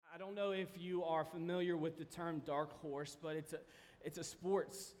don't know if you are familiar with the term dark horse, but it's a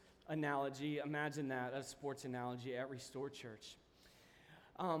sports analogy. Imagine that, a sports analogy at Restore Church.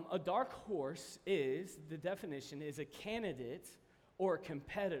 A dark horse the definition is a candidate or a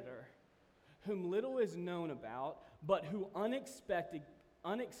competitor whom little is known about, but who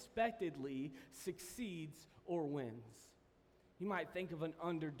unexpectedly succeeds or wins. You might think of an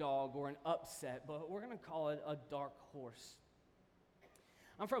underdog or an upset, but we're going to call it a dark horse.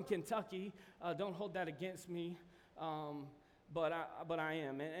 I'm from Kentucky. Don't hold that against me, but I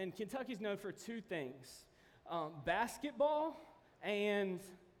am. And Kentucky's known for two things, basketball and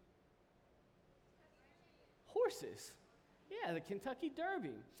horses. Yeah, the Kentucky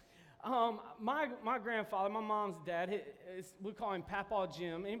Derby. My grandfather, my mom's dad, we call him Papaw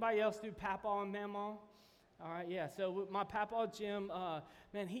Jim. Anybody else do Papaw and Mamaw? All right, yeah. So my Papaw Jim,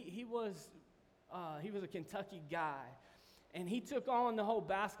 man, he was a Kentucky guy, and he took on the whole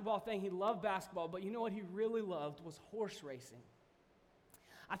basketball thing. He loved basketball, but you know what he really loved was horse racing.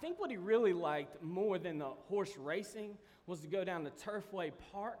 I think what he really liked more than the horse racing was to go down to Turfway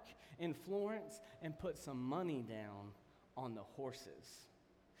Park in Florence and put some money down on the horses.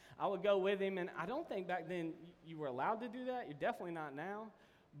 I would go with him, and I don't think back then you were allowed to do that. You're definitely not now,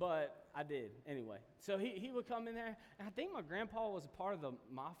 but I did anyway. So he would come in there, and I think my grandpa was a part of the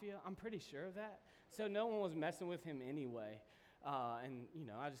mafia. I'm pretty sure of that. So no one was messing with him anyway. And,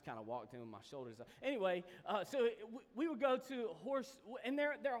 I just kind of walked in with my shoulders up. Anyway, so we would go to horse, and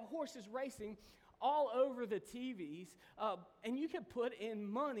there are horses racing all over the TVs, and you could put in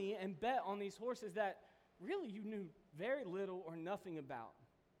money and bet on these horses that really you knew very little or nothing about.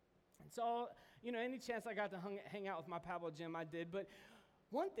 And so, any chance I got to hang out with my Pablo Jim, I did. But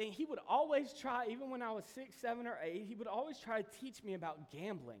one thing, he would always try, even when I was 6, 7, or 8, he would always try to teach me about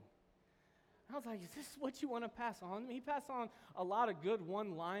gambling. I was like, is this what you want to pass on? He passed on a lot of good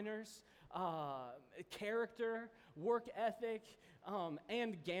one-liners, character, work ethic,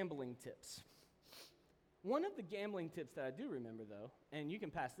 and gambling tips. One of the gambling tips that I do remember, though, and you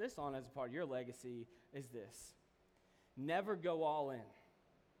can pass this on as a part of your legacy, is this. Never go all in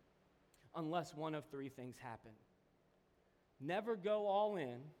unless one of three things happen. Never go all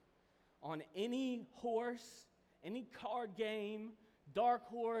in on any horse, any card game, dark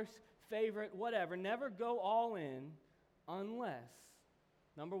horse, favorite, whatever. Never go all in unless,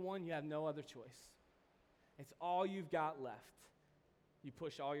 number one, you have no other choice. It's all you've got left. You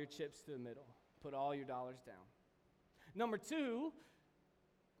push all your chips to the middle. Put all your dollars down. Number two,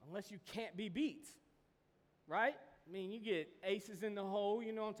 unless you can't be beat, right? I mean, you get aces in the hole,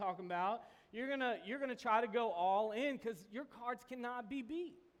 you know what I'm talking about. You're gonna try to go all in because your cards cannot be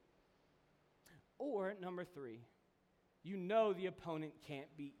beat. Or number three, you know the opponent can't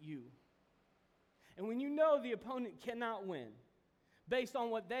beat you. And when you know the opponent cannot win, based on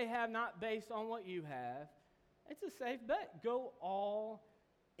what they have, not based on what you have, it's a safe bet. Go all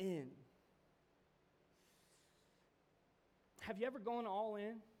in. Have you ever gone all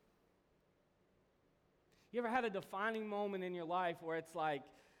in? You ever had a defining moment in your life where it's like,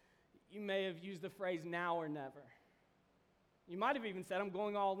 you may have used the phrase now or never. You might have even said, I'm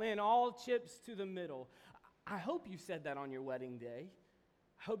going all in, all chips to the middle. I hope you said that on your wedding day.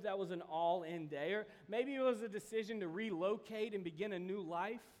 I hope that was an all-in day. Or maybe it was a decision to relocate and begin a new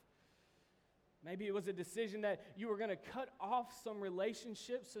life. Maybe it was a decision that you were going to cut off some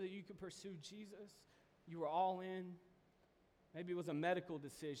relationships so that you could pursue Jesus. You were all in. Maybe it was a medical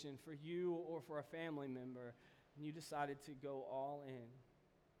decision for you or for a family member, and you decided to go all in.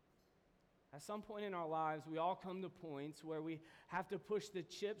 At some point in our lives, we all come to points where we have to push the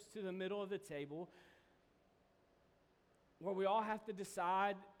chips to the middle of the table, where we all have to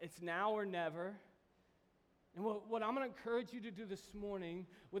decide it's now or never. And what I'm going to encourage you to do this morning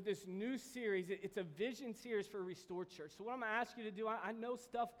with this new series, it's a vision series for Restore Church. So what I'm going to ask you to do, I know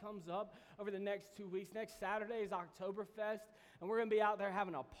stuff comes up over the next 2 weeks. Next Saturday is Oktoberfest, and we're going to be out there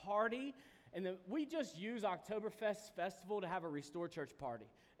having a party. And then we just use Oktoberfest Festival to have a Restore Church party.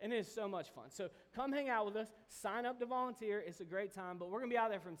 And it is so much fun. So come hang out with us. Sign up to volunteer. It's a great time. But we're going to be out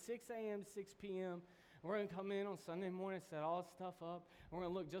there from 6 a.m. to 6 p.m. We're going to come in on Sunday morning, set all this stuff up. And we're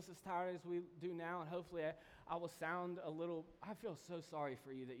going to look just as tired as we do now. And hopefully I will sound a little, I feel so sorry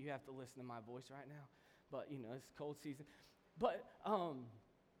for you that you have to listen to my voice right now. But, it's cold season. But, where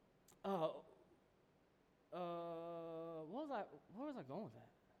was I going with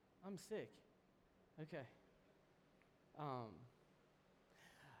that? I'm sick. Okay.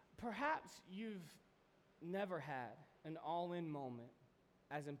 Perhaps you've never had an all-in moment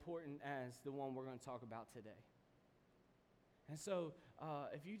as important as the one we're going to talk about today. And so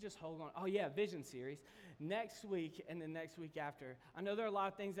if you just hold on, oh yeah, Vision Series, next week and the next week after. I know there are a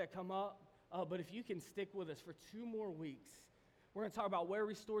lot of things that come up, but if you can stick with us for 2 more weeks, we're going to talk about where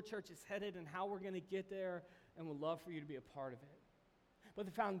Restore Church is headed and how we're going to get there, and we'd love for you to be a part of it. But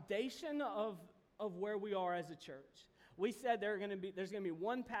the foundation of where we are as a church, we said there's going to be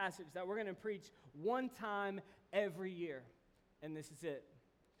one passage that we're going to preach one time every year, and this is it.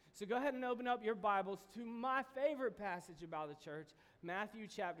 So go ahead and open up your Bibles to my favorite passage about the church, Matthew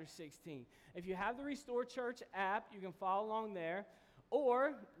chapter 16. If you have the Restore Church app, you can follow along there.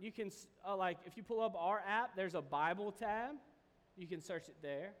 Or you can, if you pull up our app, there's a Bible tab. You can search it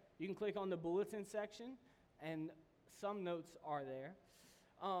there. You can click on the bulletin section, and some notes are there.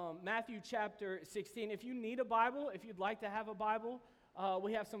 Matthew chapter 16. If you need a Bible, if you'd like to have a Bible,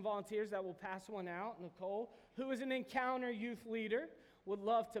 we have some volunteers that will pass one out. Nicole, who is an Encounter youth leader, would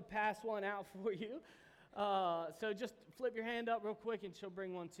love to pass one out for you. So just flip your hand up real quick and she'll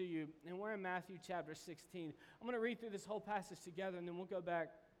bring one to you. And we're in Matthew chapter 16. I'm going to read through this whole passage together and then we'll go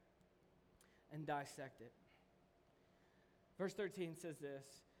back and dissect it. Verse 13 says this: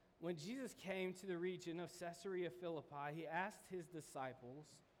 When Jesus came to the region of Caesarea Philippi, he asked his disciples,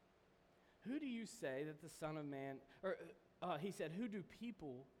 "Who do you say that the Son of Man," he said, "Who do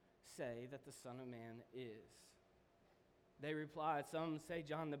people say that the Son of Man is?" They replied, "Some say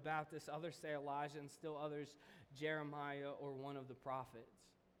John the Baptist, others say Elijah, and still others Jeremiah or one of the prophets."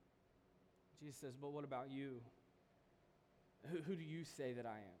 Jesus says, "But what about you? Who do you say that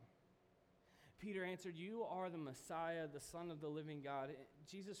I am?" Peter answered, "You are the Messiah, the Son of the living God."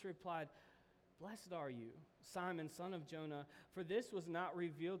 Jesus replied, "Blessed are you, Simon, son of Jonah, for this was not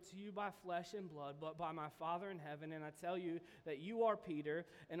revealed to you by flesh and blood, but by my Father in heaven. And I tell you that you are Peter,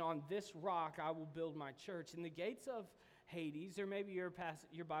 and on this rock I will build my church. And the gates of Hades," or maybe your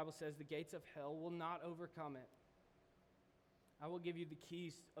Bible says the gates of hell, "will not overcome it. I will give you the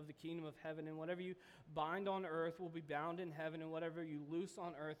keys of the kingdom of heaven, and whatever you bind on earth will be bound in heaven, and whatever you loose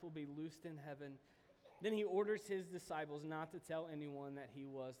on earth will be loosed in heaven." Then he orders his disciples not to tell anyone that he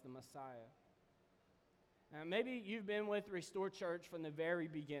was the Messiah. Now, maybe you've been with Restore Church from the very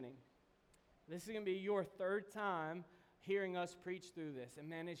beginning. This is going to be your 3rd time hearing us preach through this, and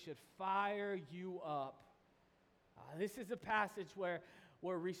man, it should fire you up. This is a passage where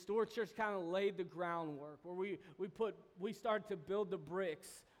Restore Church kind of laid the groundwork, where we started to build the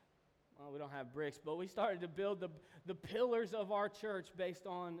bricks. Well, we don't have bricks, but we started to build the pillars of our church based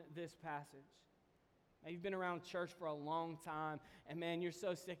on this passage. Now, you've been around church for a long time, and man, you're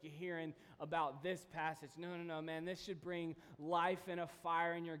so sick of hearing about this passage. No, man, this should bring life and a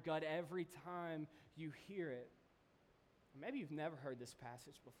fire in your gut every time you hear it. Maybe you've never heard this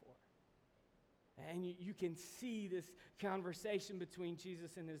passage before. And you can see this conversation between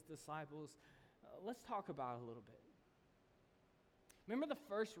Jesus and his disciples. Let's talk about it a little bit. Remember the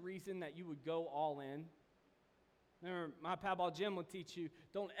first reason that you would go all in? Remember, my Papa Jim will teach you,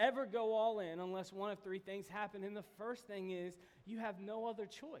 don't ever go all in unless one of 3 things happen. And the first thing is you have no other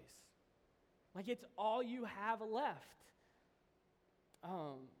choice. Like, it's all you have left.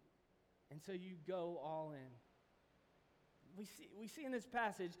 And so you go all in. We see in this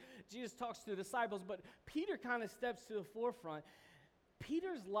passage, Jesus talks to the disciples, but Peter kind of steps to the forefront.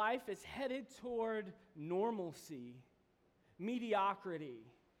 Peter's life is headed toward normalcy,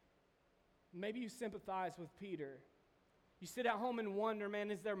 mediocrity. Maybe you sympathize with Peter. You sit at home and wonder, man,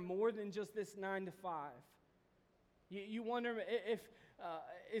 is there more than just this 9 to 5? You wonder if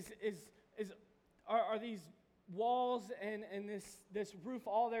are these walls and this roof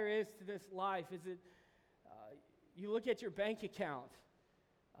all there is to this life? Is it? You look at your bank account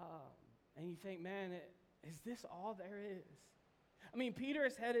and you think, man, is this all there is? I mean, Peter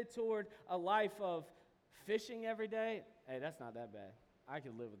is headed toward a life of fishing every day. Hey, that's not that bad. I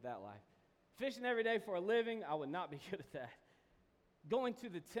could live with that life. Fishing every day for a living, I would not be good at that. Going to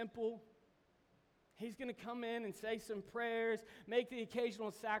the temple, he's going to come in and say some prayers, make the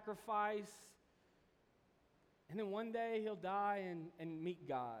occasional sacrifice, and then one day he'll die and meet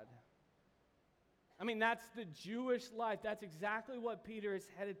God. I mean, that's the Jewish life. That's exactly what Peter is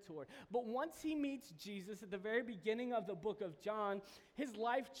headed toward. But once he meets Jesus at the very beginning of the book of John, his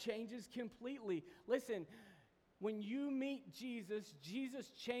life changes completely. Listen, when you meet Jesus,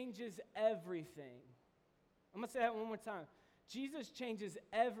 Jesus changes everything. I'm going to say that one more time. Jesus changes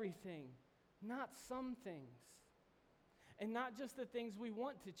everything, not some things. And not just the things we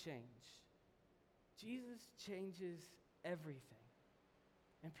want to change. Jesus changes everything.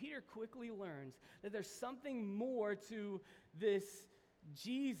 And Peter quickly learns that there's something more to this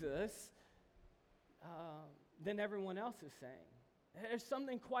Jesus than everyone else is saying. There's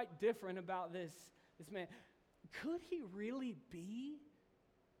something quite different about this man. could he really be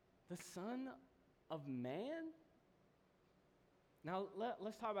the Son of Man? Now,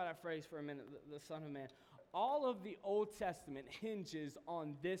 let's talk about that phrase for a minute, the Son of Man. All of the Old Testament hinges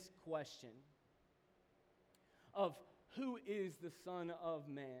on this question of who is the Son of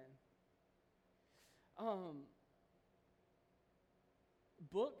Man.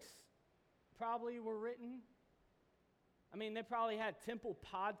 Books probably were written. I mean, they probably had temple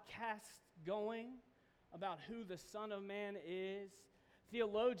podcasts going about who the Son of Man is.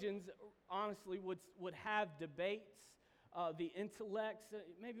 Theologians, honestly, would have debates. The intellects,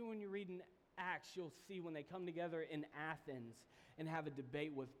 maybe when you're reading Acts, you'll see when they come together in Athens and have a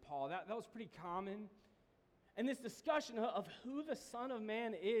debate with Paul. That was pretty common. And this discussion of who the Son of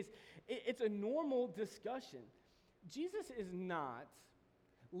Man is, it's a normal discussion. Jesus is not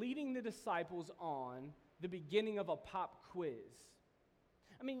leading the disciples on the beginning of a pop quiz.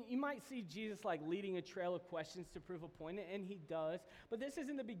 I mean, you might see Jesus like leading a trail of questions to prove a point, and he does, but this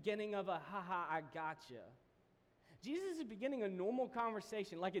isn't the beginning of a ha-ha, I gotcha. Jesus is beginning a normal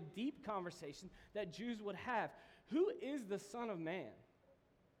conversation, like a deep conversation that Jews would have. Who is the Son of Man?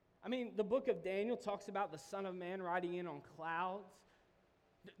 I mean, the book of Daniel talks about the Son of Man riding in on clouds.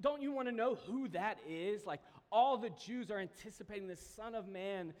 Don't you want to know who that is? Like, all the Jews are anticipating the Son of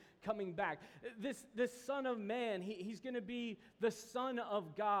Man coming back. This Son of Man, he's going to be the Son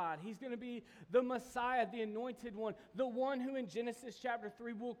of God. He's going to be the Messiah, the Anointed One, the one who in Genesis chapter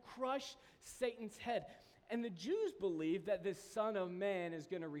 3 will crush Satan's head. And the Jews believe that this Son of Man is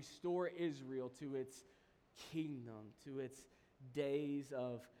going to restore Israel to its kingdom, to its days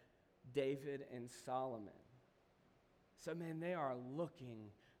of David and Solomon. So, man, they are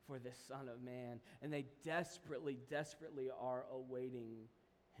looking for this Son of Man, and they desperately, desperately are awaiting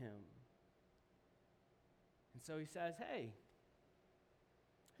him. And so he says, hey,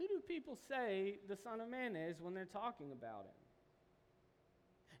 who do people say the Son of Man is when they're talking about him?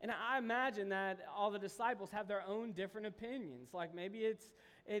 And I imagine that all the disciples have their own different opinions. Like maybe it's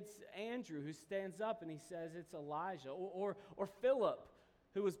Andrew who stands up and he says it's Elijah, or Philip,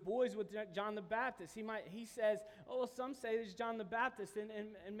 who was boys with John the Baptist. He says, oh, some say it's John the Baptist,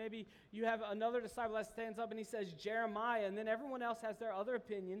 and maybe you have another disciple that stands up and he says Jeremiah, and then everyone else has their other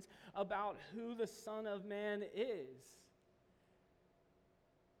opinions about who the Son of Man is.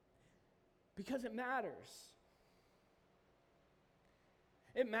 Because it matters.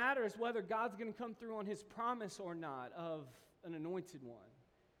 It matters whether God's going to come through on his promise or not of an anointed one.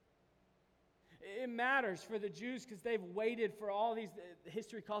 It matters for the Jews because they've waited for all these,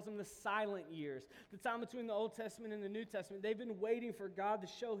 history calls them the silent years, the time between the Old Testament and the New Testament. They've been waiting for God to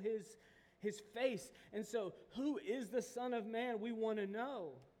show his face. And so, who is the Son of Man? We want to know.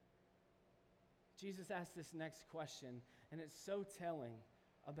 Jesus asked this next question, and it's so telling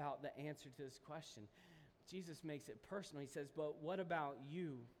about the answer to this question. Jesus makes it personal. He says, but what about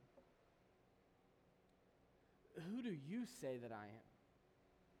you? Who do you say that I am?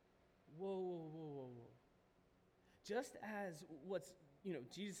 Whoa. Just as what's,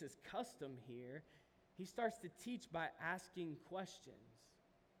 Jesus' custom here, he starts to teach by asking questions.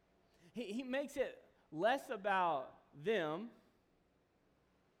 He makes it less about them.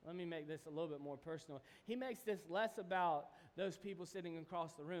 Let me make this a little bit more personal. He makes this less about those people sitting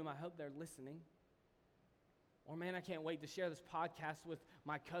across the room. I hope they're listening. Or, man, I can't wait to share this podcast with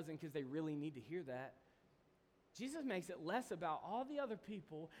my cousin because they really need to hear that. Jesus makes it less about all the other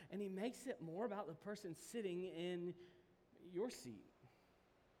people, and he makes it more about the person sitting in your seat.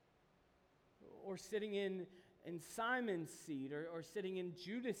 Or sitting in Simon's seat, or sitting in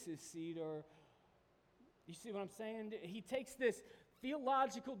Judas's seat, or, you see what I'm saying? He takes this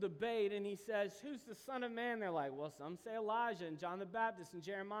theological debate and he says, who's the Son of Man? They're like, well, some say Elijah and John the Baptist and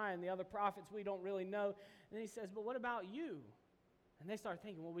Jeremiah and the other prophets we don't really know. And then he says, but what about you? And they start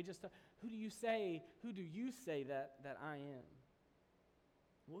thinking, well, who do you say that I am?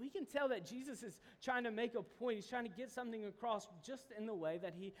 Well, we can tell that Jesus is trying to make a point. He's trying to get something across just in the way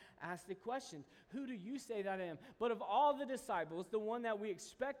that he asked the question. Who do you say that I am? But of all the disciples, the one that we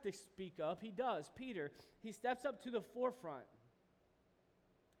expect to speak up, he does. Peter, he steps up to the forefront.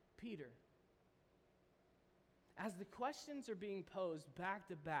 Peter. As the questions are being posed back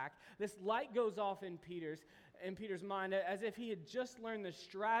to back, this light goes off in Peter's mind as if he had just learned the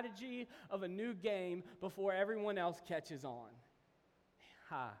strategy of a new game before everyone else catches on.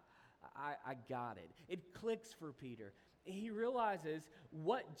 I got it. It clicks for Peter. He realizes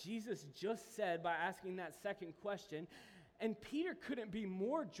what Jesus just said by asking that second question, and Peter couldn't be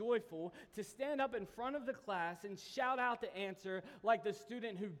more joyful to stand up in front of the class and shout out the answer like the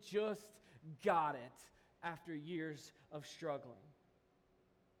student who just got it after years of struggling.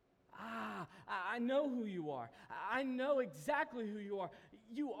 I know who you are. I know exactly who you are.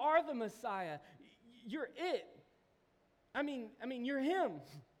 You are the Messiah. You're it. I mean, you're him.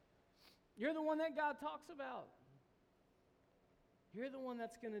 You're the one that God talks about. You're the one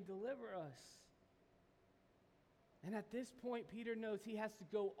that's going to deliver us. And at this point, Peter knows he has to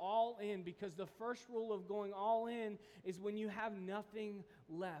go all in, because the first rule of going all in is when you have nothing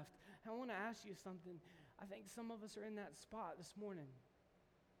left. I want to ask you something. I think some of us are in that spot this morning.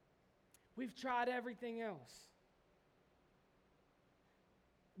 We've tried everything else.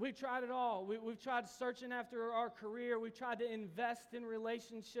 We've tried it all. We've tried searching after our career. We've tried to invest in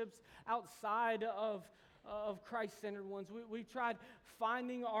relationships outside of Christ-centered ones. We've tried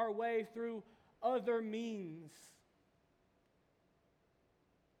finding our way through other means.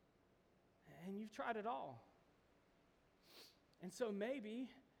 And you've tried it all. And so maybe,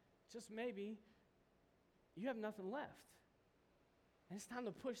 just maybe, you have nothing left. And it's time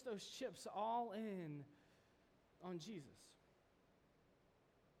to push those chips all in on Jesus.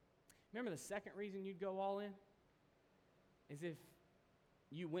 Remember, the second reason you'd go all in is if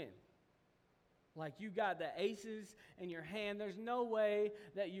you win. Like you got the aces in your hand. There's no way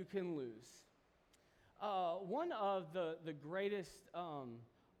that you can lose. One of the greatest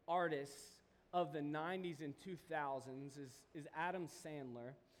artists of the 90s and 2000s is Adam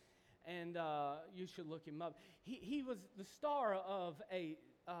Sandler. And you should look him up. He was the star of a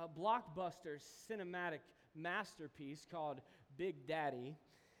blockbuster cinematic masterpiece called Big Daddy,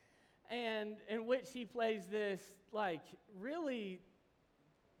 and in which he plays this like really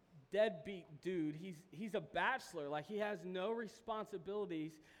deadbeat dude. He's a bachelor, like he has no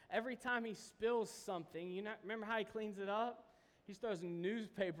responsibilities. Every time he spills something, remember how he cleans it up? He throws a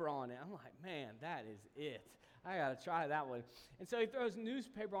newspaper on it. I'm like, man, that is it. I got to try that one. And so he throws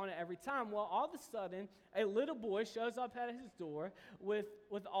newspaper on it every time. Well, all of a sudden, a little boy shows up at his door with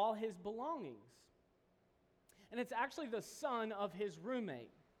all his belongings. And it's actually the son of his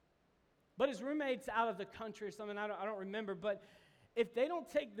roommate. But his roommate's out of the country or something. I don't remember. But if they don't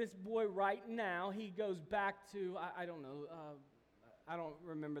take this boy right now, he goes back to, I don't know. I don't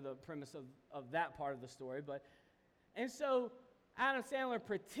remember the premise of that part of the story. And so Adam Sandler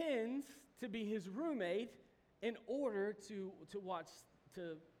pretends to be his roommate in order to watch,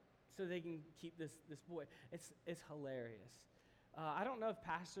 so they can keep this boy. It's hilarious. I don't know if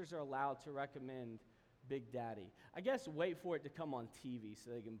pastors are allowed to recommend Big Daddy. I guess wait for it to come on TV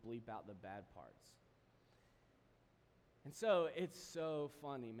so they can bleep out the bad parts. And so it's so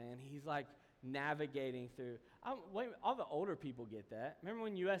funny, man. He's like navigating through. All the older people get that. Remember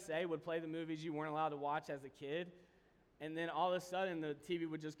when USA would play the movies you weren't allowed to watch as a kid? And then all of a sudden the TV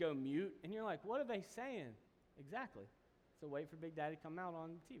would just go mute. And you're like, what are they saying? Exactly. So wait for Big Daddy to come out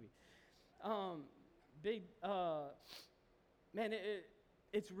on TV.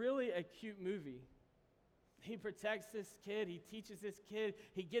 It's really a cute movie. He protects this kid. He teaches this kid.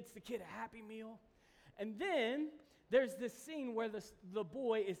 He gets the kid a Happy Meal. And then there's this scene where the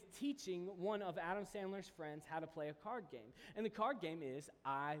boy is teaching one of Adam Sandler's friends how to play a card game. And the card game is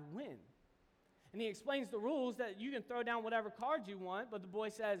I Win. And he explains the rules that you can throw down whatever cards you want, but the boy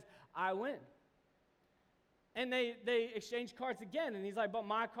says, I win. And they exchange cards again, and he's like, but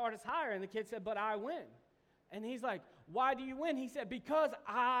my card is higher. And the kid said, but I win. And he's like, why do you win? He said, because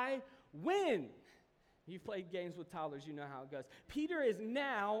I win. You've played games with toddlers, you know how it goes. Peter is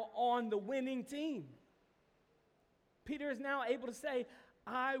now on the winning team. Peter is now able to say,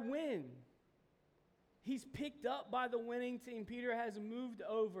 I win. He's picked up by the winning team. Peter has moved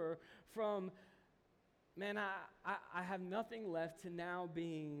over from, man, I have nothing left, to now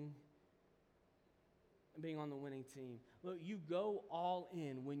being on the winning team. Look, you go all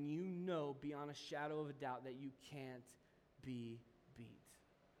in when you know beyond a shadow of a doubt that you can't be beat.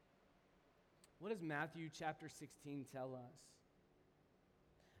 What does Matthew chapter 16 tell us?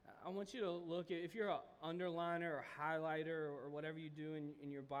 I want you to look at, if you're an underliner or highlighter or whatever you do in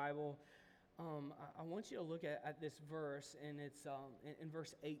your Bible, I want you to look at this verse, and it's in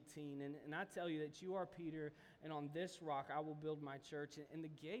verse 18. And I tell you that you are Peter, and on this rock I will build my church, and the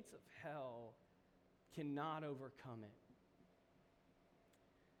gates of hell cannot overcome it.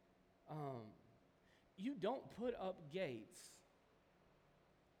 You don't put up gates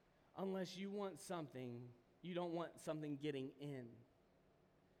unless you don't want something getting in.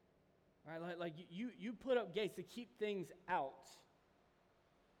 Right? Like you put up gates to keep things out.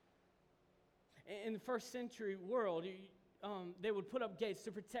 In the first century world, they would put up gates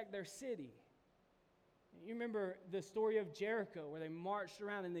to protect their city. You remember the story of Jericho, where they marched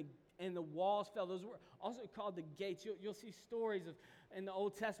around and the walls fell. Those were also called the gates. You'll see stories in the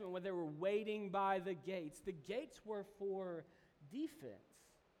Old Testament where they were waiting by the gates. The gates were for defense.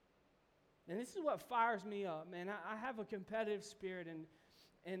 And this is what fires me up, man. I have a competitive spirit,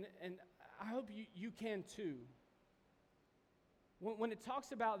 and I hope you can too. When it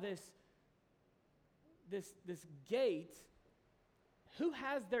talks about this gate, who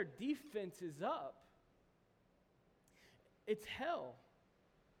has their defenses up? It's hell.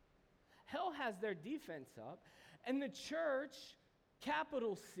 Hell has their defense up. And the church,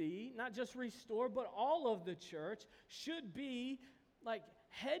 capital C, not just Restore, but all of the church, should be like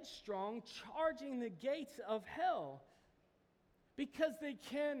headstrong, charging the gates of hell, because they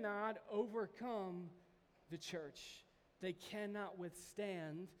cannot overcome the church. They cannot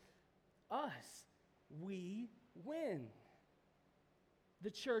withstand us. We win.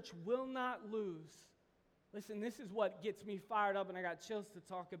 The church will not lose. Listen, this is what gets me fired up, and I got chills to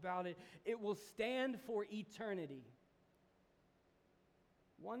talk about it. It will stand for eternity.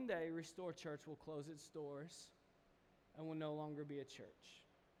 One day, Restore Church will close its doors and will no longer be a church.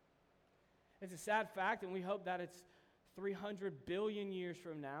 It's a sad fact, and we hope that it's 300 billion years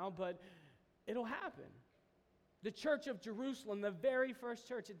from now, but it'll happen. The church of Jerusalem, the very first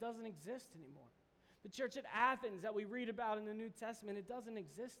church, it doesn't exist anymore. The church at Athens that we read about in the New Testament, it doesn't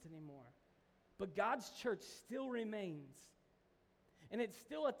exist anymore. But God's church still remains. And it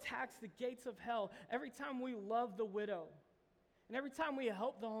still attacks the gates of hell every time we love the widow, and every time we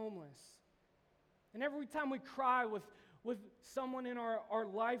help the homeless, and every time we cry with someone in our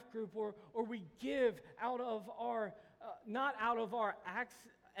life group, or we give out of our, not out of our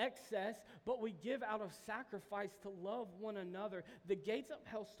excess, but we give out of sacrifice to love one another. The gates of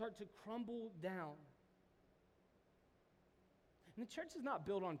hell start to crumble down. And the church is not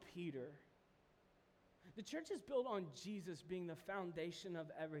built on Peter. The church is built on Jesus being the foundation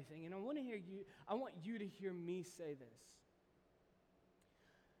of everything. And I want you to hear me say this.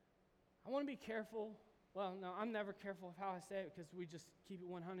 I want to be careful. Well, no, I'm never careful of how I say it, because we just keep it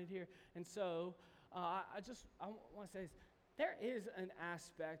 100 here. And so I want to say this. There is an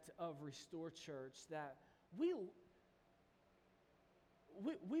aspect of Restore Church that we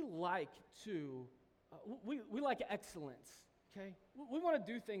like to, we like excellence, okay? We want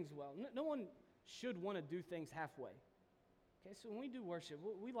to do things well. No one should want to do things halfway. Okay, so when we do worship,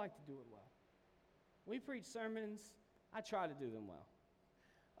 we like to do it well. We preach sermons, I try to do them well.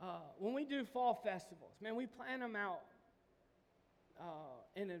 When we do fall festivals, man, we plan them out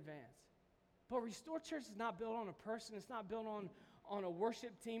in advance. But Restore Church is not built on a person. It's not built on a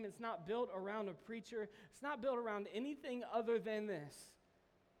worship team. It's not built around a preacher. It's not built around anything other than this,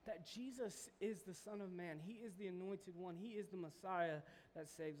 that Jesus is the Son of Man. He is the Anointed One. He is the Messiah that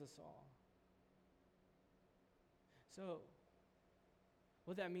saves us all. So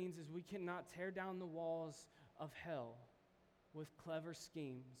what that means is we cannot tear down the walls of hell with clever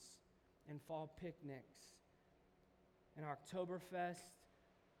schemes and fall picnics and Oktoberfest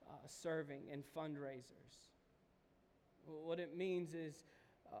serving and fundraisers. What it means is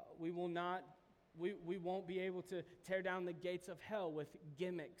we won't be able to tear down the gates of hell with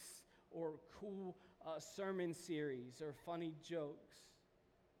gimmicks or cool sermon series or funny jokes.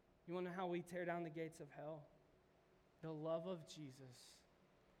 You want to know how we tear down the gates of hell? The love of Jesus,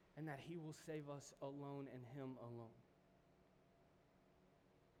 and that He will save us alone and Him alone.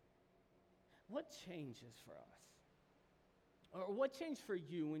 What changes for us? Or what changed for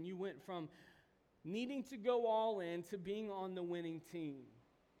you when you went from needing to go all in to being on the winning team?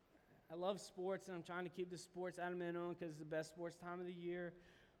 I love sports, and I'm trying to keep the sports out of Minnesota because it's the best sports time of the year.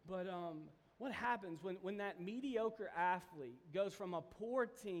 But what happens when that mediocre athlete goes from a poor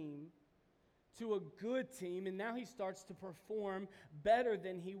team to a good team, and now he starts to perform better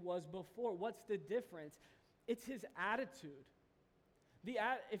than he was before? What's the difference? It's his attitude.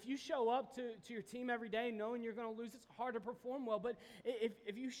 If you show up to your team every day knowing you're going to lose, it's hard to perform well. But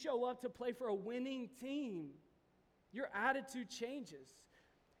if you show up to play for a winning team, your attitude changes.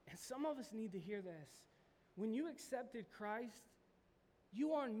 And some of us need to hear this. When you accepted Christ,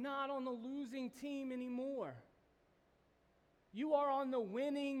 you are not on the losing team anymore. You are on the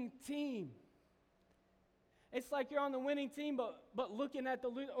winning team. It's like you're on the winning team, but looking at the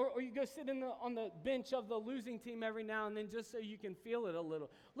or you go sit on the bench of the losing team every now and then just so you can feel it a little.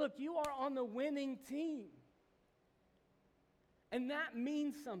 Look, you are on the winning team. And that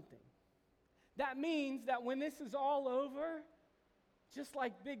means something. That means that when this is all over, just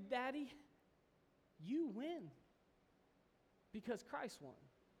like Big Daddy, you win. Because Christ won.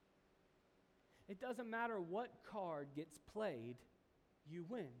 It doesn't matter what card gets played, you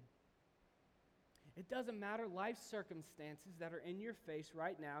win. It doesn't matter life circumstances that are in your face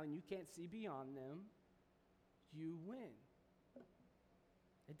right now and you can't see beyond them, you win.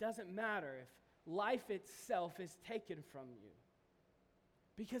 It doesn't matter if life itself is taken from you,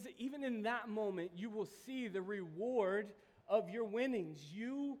 Because even in that moment, you will see the reward of your winnings.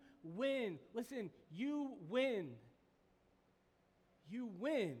 You win. Listen, you win. You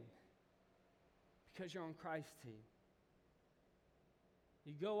win because you're on Christ's team.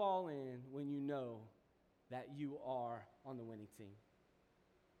 You go all in when you know that you are on the winning team.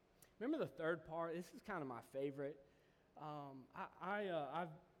 Remember the third part? This is kind of my favorite. I've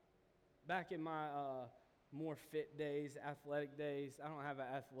back in my more fit days, athletic days. I don't have an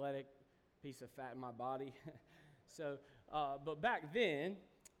athletic piece of fat in my body. So, but back then,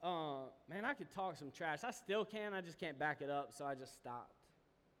 man, I could talk some trash. I still can. I just can't back it up, so I just stopped.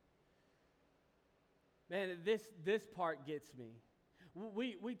 Man, this part gets me.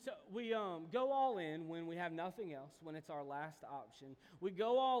 We go all in when we have nothing else, when it's our last option. We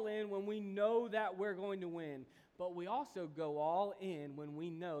go all in when we know that we're going to win. But we also go all in when we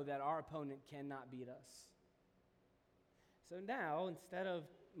know that our opponent cannot beat us. So now, instead of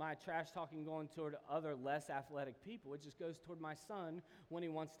my trash talking going toward other less athletic people, it just goes toward my son when he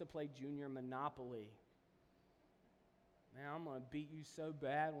wants to play junior Monopoly. Man, I'm going to beat you so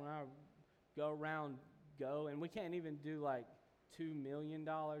bad when I go around Go. And we can't even do like $2 million.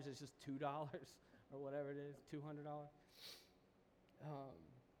 It's just $2 or whatever it is, $200.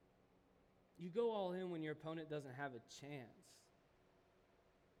 You go all in when your opponent doesn't have a chance.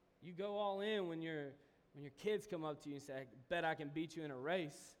 You go all in when your kids come up to you and say, I bet I can beat you in a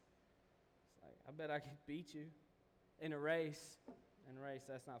race. It's like, I bet I can beat you in a race. In a race,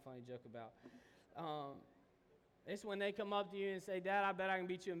 that's not a funny joke about. It's when they come up to you and say, Dad, I bet I can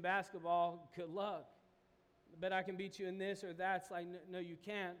beat you in basketball. Good luck. I bet I can beat you in this or that. It's like, no, you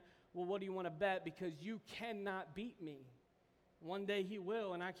can't. Well, what do you want to bet? Because you cannot beat me. One day he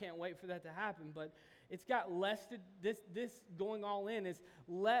will, and I can't wait for that to happen. But it's got less to, this going all in is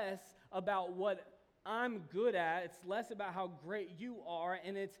less about what I'm good at. It's less about how great you are,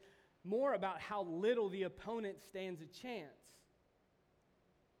 and it's more about how little the opponent stands a chance.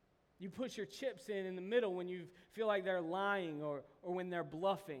 You put your chips in the middle when you feel like they're lying or when they're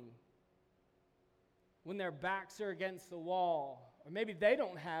bluffing. When their backs are against the wall. Or maybe they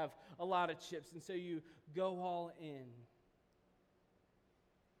don't have a lot of chips, and so you go all in.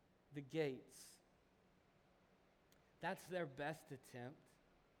 The gates. That's their best attempt.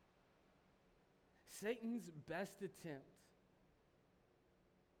 Satan's best attempt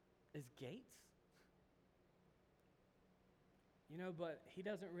is gates. You know, but he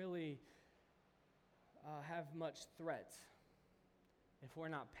doesn't really have much threat if we're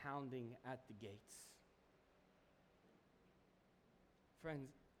not pounding at the gates.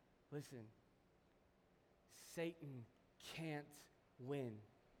 Friends, listen. Satan can't win.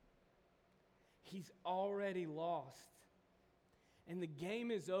 He's already lost. And the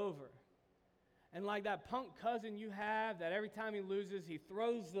game is over. And like that punk cousin you have that every time he loses, he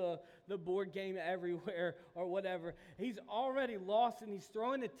throws the board game everywhere or whatever. He's already lost, and he's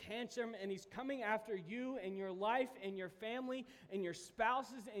throwing a tantrum, and he's coming after you and your life and your family and your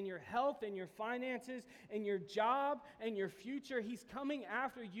spouses and your health and your finances and your job and your future. He's coming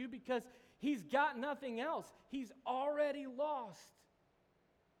after you because he's got nothing else. He's already lost.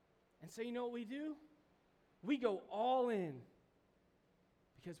 And so you know what we do? We go all in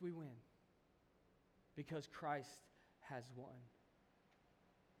because we win. Because Christ has won.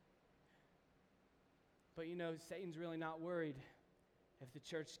 But you know, Satan's really not worried if the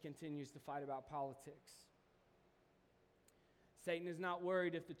church continues to fight about politics. Satan is not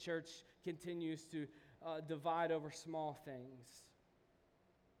worried if the church continues to divide over small things.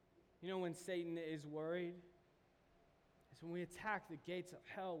 You know when Satan is worried? It's when we attack the gates of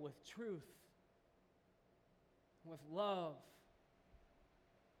hell with truth, with love,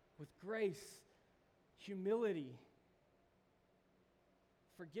 with grace, humility,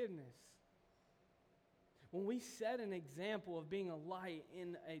 forgiveness. When we set an example of being a light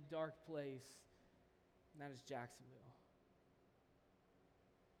in a dark place, and that is Jacksonville.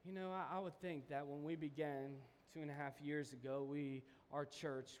 You know, I would think that when we began 2.5 years ago, our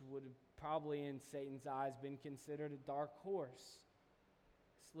church would have probably in Satan's eyes been considered a dark horse.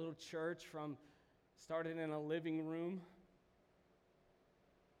 This little church started in a living room.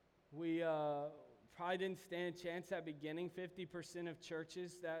 We probably didn't stand a chance at beginning. 50% of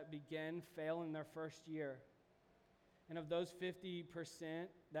churches that begin fail in their first year. And of those 50%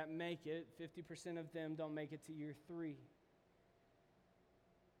 that make it, 50% of them don't make it to year 3.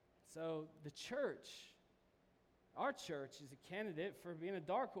 So the church, our church, is a candidate for being a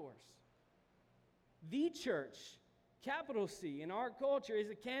dark horse. The church, capital C, in our culture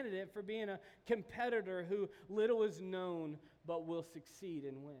is a candidate for being a competitor who little is known but will succeed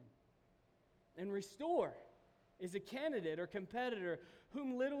and win. And Restore is a candidate or competitor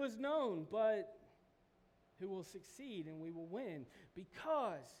whom little is known, but who will succeed and we will win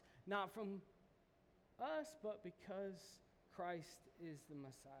because, not from us, but because Christ is the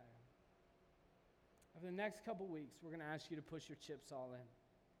Messiah. Over the next couple weeks, we're going to ask you to push your chips all in.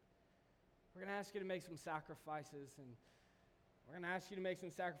 We're going to ask you to make some sacrifices, and we're going to ask you to make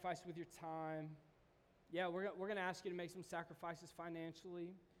some sacrifices with your time. Yeah, we're going to ask you to make some sacrifices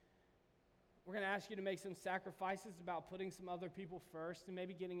financially. We're going to ask you to make some sacrifices about putting some other people first and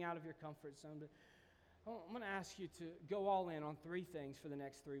maybe getting out of your comfort zone. But I'm going to ask you to go all in on 3 things for the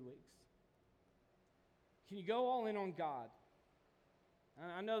next 3 weeks. Can you go all in on God?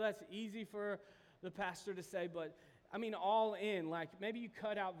 I know that's easy for the pastor to say, but I mean all in. Like maybe you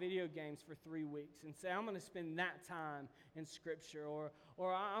cut out video games for 3 weeks and say, I'm going to spend that time in Scripture, or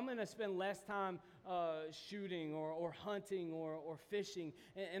I'm going to spend less time shooting or hunting or fishing,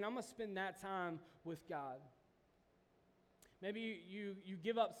 and I'm going to spend that time with God. Maybe you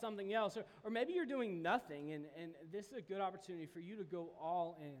give up something else, or maybe you're doing nothing, and this is a good opportunity for you to go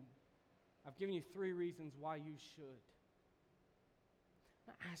all in. I've given you 3 reasons why you should.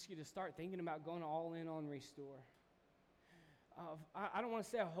 I ask you to start thinking about going all in on Restore. I don't want to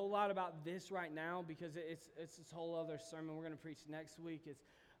say a whole lot about this right now because it's this whole other sermon we're going to preach next week. It's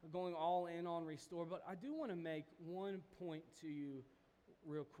going all in on Restore, but I do want to make one point to you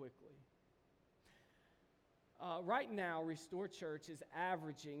real quickly. Right now, Restore Church is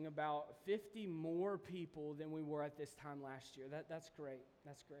averaging about 50 more people than we were at this time last year. That's great.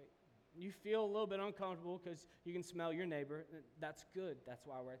 That's great. You feel a little bit uncomfortable because you can smell your neighbor. That's good. That's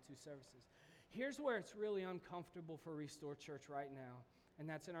why we're at 2 services. Here's where it's really uncomfortable for Restore Church right now, and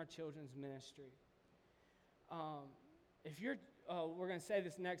that's in our children's ministry. We're going to say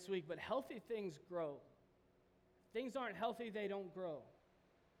this next week, but healthy things grow. Things aren't healthy, they don't grow.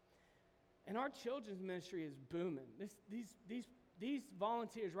 And our children's ministry is booming. These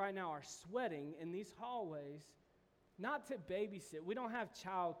volunteers right now are sweating in these hallways, not to babysit. We don't have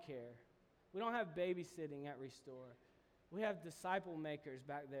child care. We don't have babysitting at Restore. We have disciple makers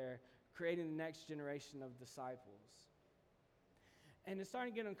back there creating the next generation of disciples. And it's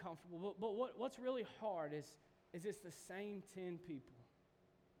starting to get uncomfortable. But what's really hard is it's the same 10 people,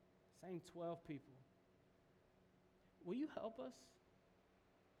 same 12 people. Will you help us?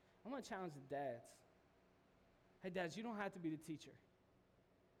 I'm going to challenge the dads. Hey, dads, you don't have to be the teacher.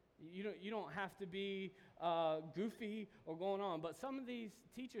 You don't have to be goofy or going on. But some of these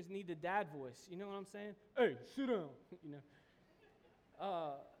teachers need the dad voice. You know what I'm saying? Hey, sit down.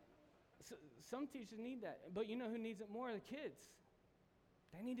 Some teachers need that. But you know who needs it more? The kids.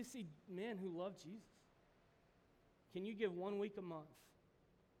 They need to see men who love Jesus. Can you give 1 week a month?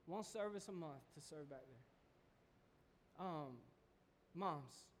 1 service a month to serve back there?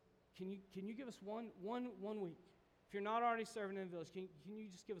 Moms, can you give us one week? If you're not already serving in the village, can you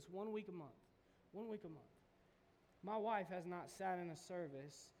just give us 1 week a month? 1 week a month. My wife has not sat in a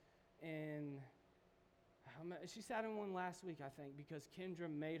service she sat in one last week, I think, because Kendra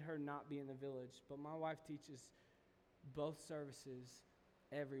made her not be in the village. But my wife teaches both services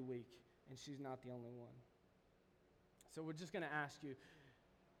every week, and she's not the only one. So we're just going to ask you,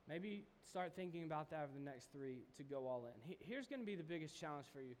 maybe start thinking about that over the next 3 to go all in. Here's going to be the biggest challenge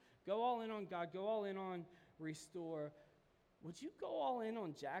for you. Go all in on God. Go all in on Restore. Would you go all in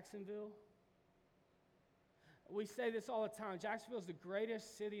on Jacksonville? We say this all the time. Jacksonville is the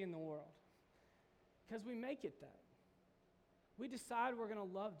greatest city in the world because we make it that. We decide we're going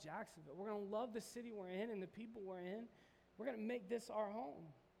to love Jacksonville. We're going to love the city we're in and the people we're in. We're going to make this our home.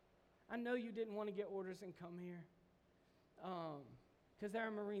 I know you didn't want to get orders and come here because there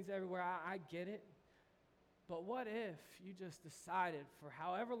are Marines everywhere. I get it. But what if you just decided for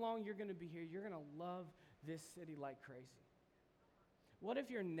however long you're going to be here, you're going to love this city like crazy? What if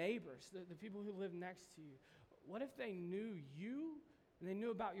your neighbors, the people who live next to you, what if they knew you and they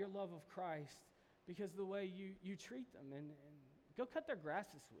knew about your love of Christ because of the way you treat them? And go cut their grass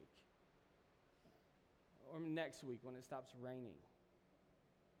this week or next week when it stops raining.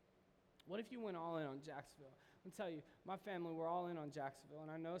 What if you went all in on Jacksonville? I'll tell you, my family, we're all in on Jacksonville,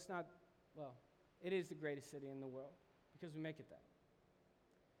 and I know it's not, well, it is the greatest city in the world because we make it that.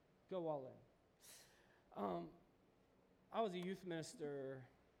 Go all in. I was a youth minister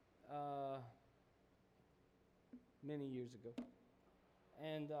many years ago,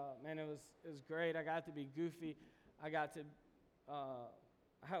 and man, it was great. I got to be goofy. I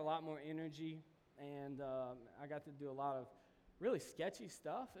had a lot more energy, and I got to do a lot of really sketchy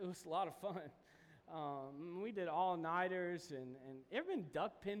stuff. It was a lot of fun. We did all-nighters, and ever been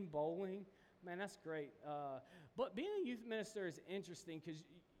duck pin bowling? Man, that's great. But being a youth minister is interesting because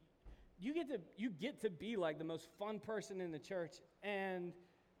you get to be like the most fun person in the church and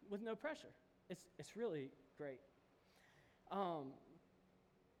with no pressure. It's really great.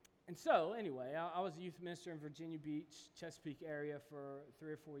 And so, anyway, I was a youth minister in Virginia Beach, Chesapeake area for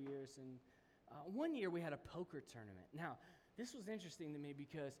 3 or 4 years. And one year we had a poker tournament. Now, this was interesting to me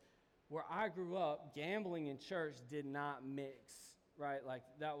because where I grew up, gambling and church did not mix, right? Like,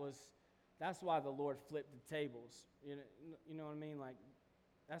 that's why the Lord flipped the tables. You know what I mean? Like,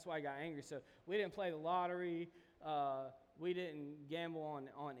 that's why I got angry. So we didn't play the lottery. We didn't gamble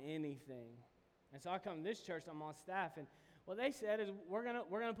on anything. And so I come to this church, I'm on staff, and what they said is we're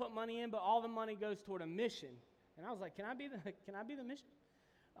gonna put money in, but all the money goes toward a mission. And I was like, can I be the mission?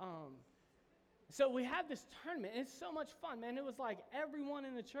 So we have this tournament, and it's so much fun, man. It was like everyone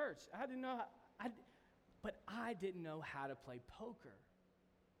in the church. I didn't know but I didn't know how to play poker.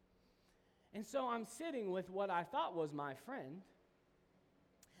 And so I'm sitting with what I thought was my friend,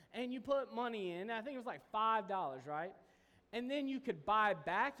 and you put money in. I think it was like $5, right? And then you could buy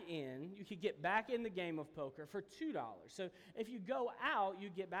back in. You could get back in the game of poker for $2. So if you go out, you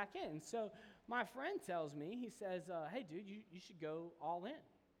get back in. So my friend tells me, he says, hey, dude, you should go all in.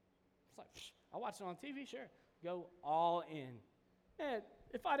 It's like, I watched it on TV, sure. Go all in. Man,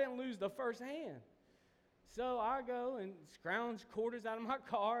 if I didn't lose the first hand. So I go and scrounge quarters out of my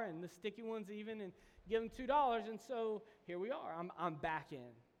car, and the sticky ones even, and give them $2. And so here we are. I'm back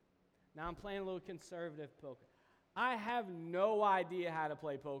in. Now I'm playing a little conservative poker. I have no idea how to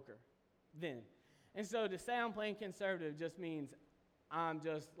play poker then. And so to say I'm playing conservative just means I'm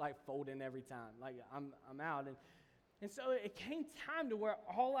just like folding every time. Like I'm out. And so it came time to where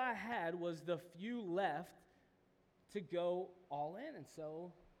all I had was the few left to go all in. And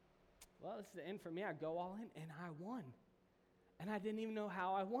so, well, this is the end for me. I go all in, and I won. And I didn't even know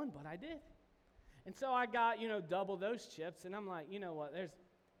how I won, but I did. And so I got, double those chips, and I'm like, you know what,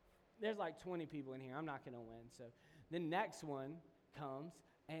 there's like 20 people in here. I'm not going to win. So the next one comes,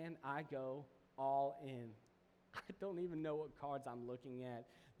 and I go all in. I don't even know what cards I'm looking at.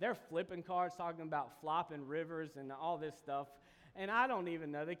 They're flipping cards, talking about flopping rivers and all this stuff, and I don't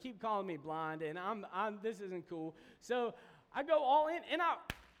even know. They keep calling me blind, and this isn't cool. So I go all in, and I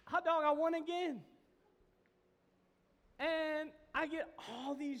won again. And I get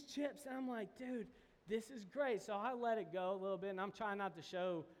all these chips, and I'm like, dude, this is great. So I let it go a little bit, and I'm trying not to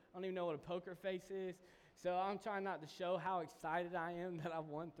show. I don't even know what a poker face is. So I'm trying not to show how excited I am that I've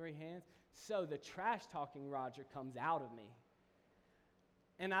won 3 hands. So the trash-talking Roger comes out of me.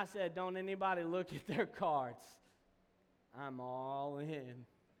 And I said, don't anybody look at their cards. I'm all in.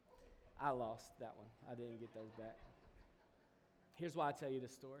 I lost that one. I didn't get those back. Here's why I tell you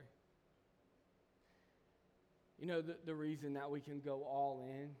this story. The reason that we can go all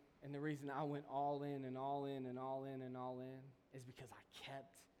in, and the reason I went all in and all in and all in and all in, is because I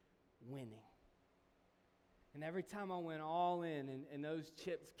kept winning. And every time I went all in and those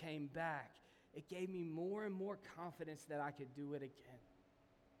chips came back, it gave me more and more confidence that I could do it again.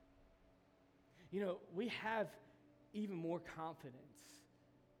 We have even more confidence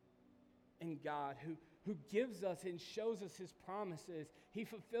in God who gives us and shows us his promises. He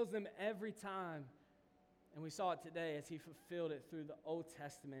fulfills them every time. And we saw it today as he fulfilled it through the Old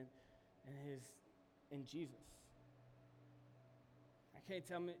Testament in Jesus. I can't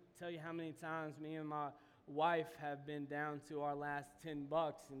tell you how many times me and my wife have been down to our last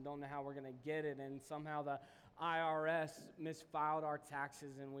 $10 and don't know how we're going to get it, and somehow the IRS misfiled our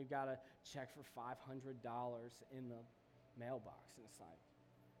taxes and we got a check for $500 in the mailbox. And it's like,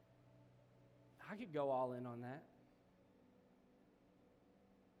 I could go all in on that.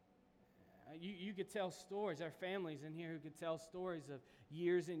 You could tell stories. There are families in here who could tell stories of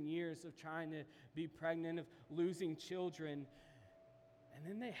years and years of trying to be pregnant, of losing children, and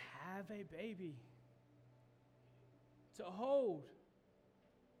then they have a baby to hold.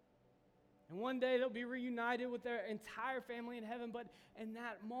 And one day they'll be reunited with their entire family in heaven, but in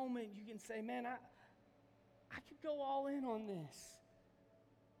that moment you can say, man, I could go all in on this.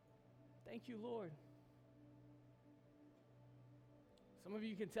 Thank you, Lord. Some of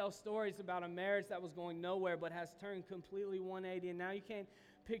you can tell stories about a marriage that was going nowhere but has turned completely 180, and now you can't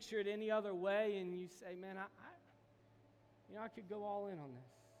picture it any other way, and you say, man, I could go all in on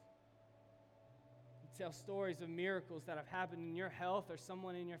this. You tell stories of miracles that have happened in your health or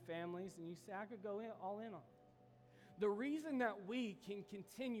someone in your families, and you say, I could go all in on it. The reason that we can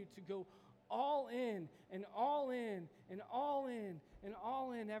continue to go all in and all in and all in and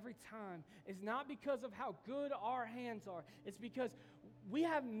all in every time is not because of how good our hands are. It's because we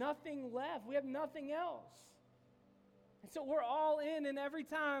have nothing left. We have nothing else. And so we're all in, and every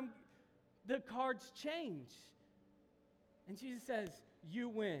time the cards change. And Jesus says, you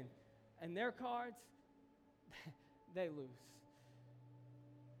win. and their cards, they lose.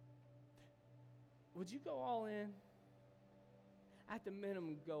 Would you go all in? At the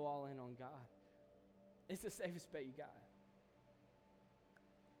minimum, go all in on God. It's the safest bet you got.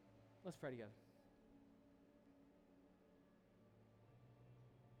 Let's pray together.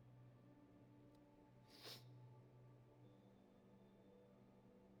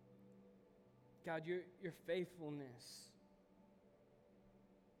 God, your faithfulness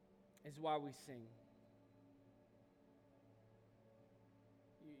is why we sing.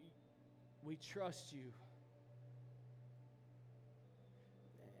 We trust you.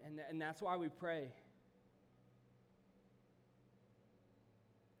 And that's why we pray.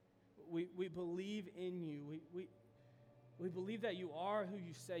 We believe in you. We believe that you are who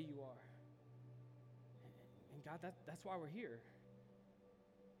you say you are. And God, that's why we're here.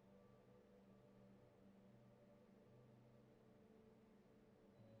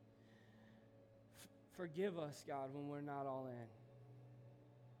 Forgive us, God, when we're not all in.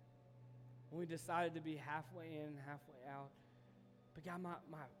 When we decided to be halfway in, halfway out. But God, my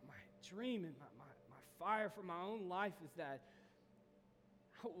dream and my fire for my own life is that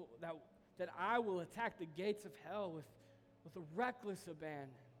I will attack the gates of hell with a reckless abandon.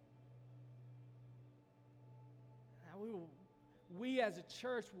 That we as a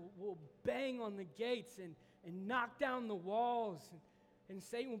church will bang on the gates and knock down the walls, and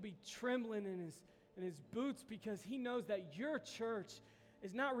Satan will be trembling in his boots because he knows that your church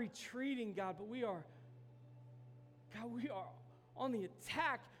is not retreating, God, but we are on the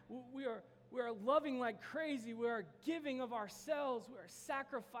attack. We are loving like crazy. We are giving of ourselves. We are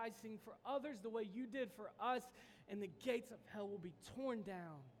sacrificing for others the way you did for us, and the gates of hell will be torn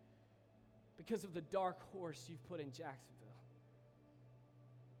down because of the dark horse you've put in Jacksonville.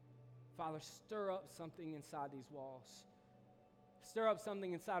 Father, stir up something inside these walls. Stir up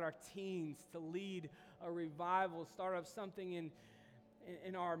something inside our teens to lead a revival. Start up something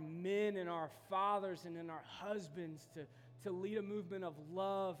in our men and our fathers and in our husbands to lead a movement of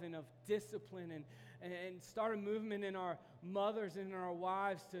love and of discipline, and start a movement in our mothers and in our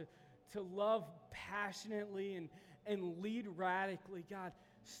wives to love passionately and lead radically. God,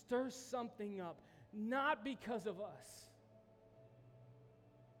 stir something up, not because of us,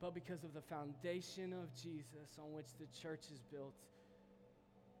 but because of the foundation of Jesus on which the church is built.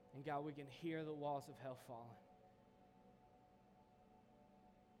 And God, we can hear the walls of hell falling.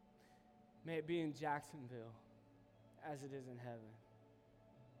 May it be in Jacksonville as it is in heaven.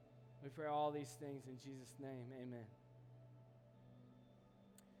 We pray all these things in Jesus' name. Amen.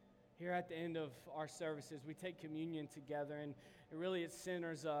 Here at the end of our services, we take communion together, and it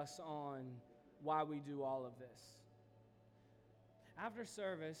centers us on why we do all of this. After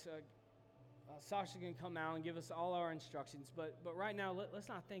service, Sasha can come out and give us all our instructions, but right now, let's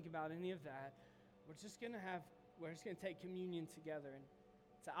not think about any of that. We're just going to take communion together, and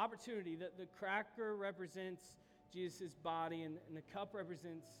it's an opportunity. That the cracker represents Jesus' body, and the cup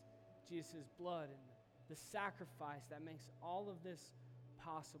represents Jesus' blood, and the sacrifice that makes all of this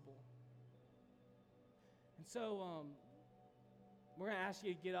possible. And so we're going to ask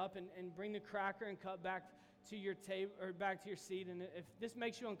you to get up and bring the cracker and cup back to your table or back to your seat. And if this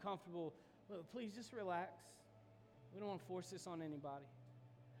makes you uncomfortable, please just relax. We don't want to force this on anybody.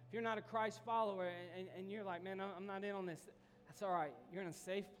 If you're not a Christ follower and you're like, man, I'm not in on this, that's all right. You're in a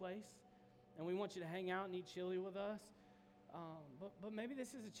safe place, and we want you to hang out and eat chili with us. But maybe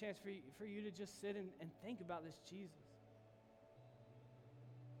this is a chance for you to just sit and think about this Jesus.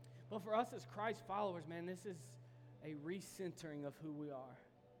 But for us as Christ followers, man, this is a recentering of who we are.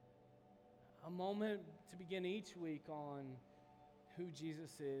 A moment to begin each week on who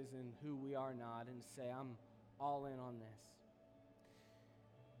Jesus is and who we are not, and say, I'm all in on this.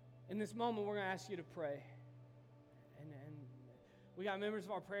 In this moment, we're going to ask you to pray. And we got members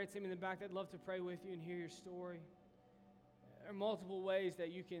of our prayer team in the back that'd love to pray with you and hear your story. There are multiple ways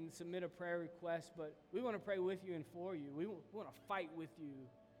that you can submit a prayer request, but we want to pray with you and for you. We want to fight with you.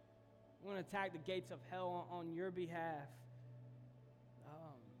 We want to attack the gates of hell on your behalf.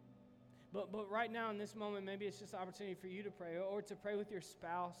 But right now in this moment, maybe it's just an opportunity for you to pray, or to pray with your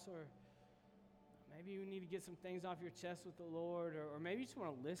spouse, or maybe you need to get some things off your chest with the Lord, or maybe you just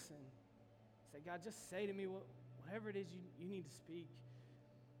want to listen. Say, God, just say to me whatever it is you need to speak.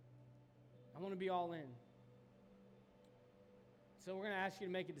 I want to be all in. So we're going to ask you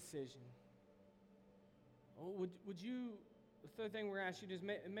to make a decision. Would you, the third thing we're going to ask you to do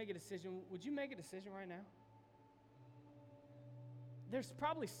is make a decision. Would you make a decision right now? There's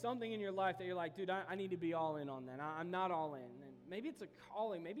probably something in your life that you're like, dude, I need to be all in on that. I'm not all in. And maybe it's a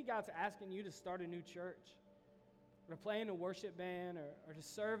calling. Maybe God's asking you to start a new church. or to play in a worship band, or to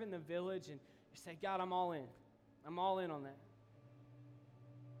serve in the village, and you say, God, I'm all in. I'm all in on that.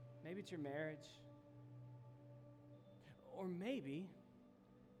 Maybe it's your marriage. Or maybe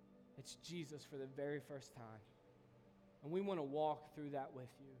it's Jesus for the very first time. And we want to walk through that with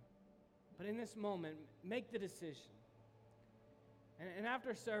you. But in this moment, make the decision. And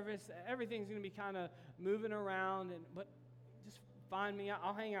after service, everything's going to be kind of moving around, but just find me.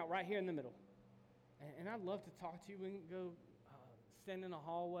 I'll hang out right here in the middle. And I'd love to talk to you. We can go stand in a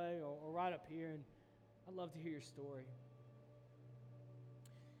hallway or right up here, and I'd love to hear your story.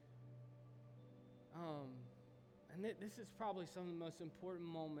 And this is probably some of the most important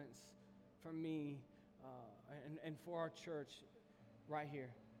moments for me and for our church right here.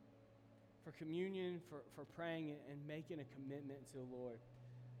 For communion, for praying and making a commitment to the Lord.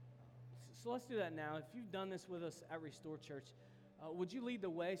 So let's do that now. If you've done this with us at Restore Church, would you lead the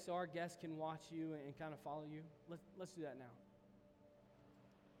way so our guests can watch you and kind of follow you? Let's do that now.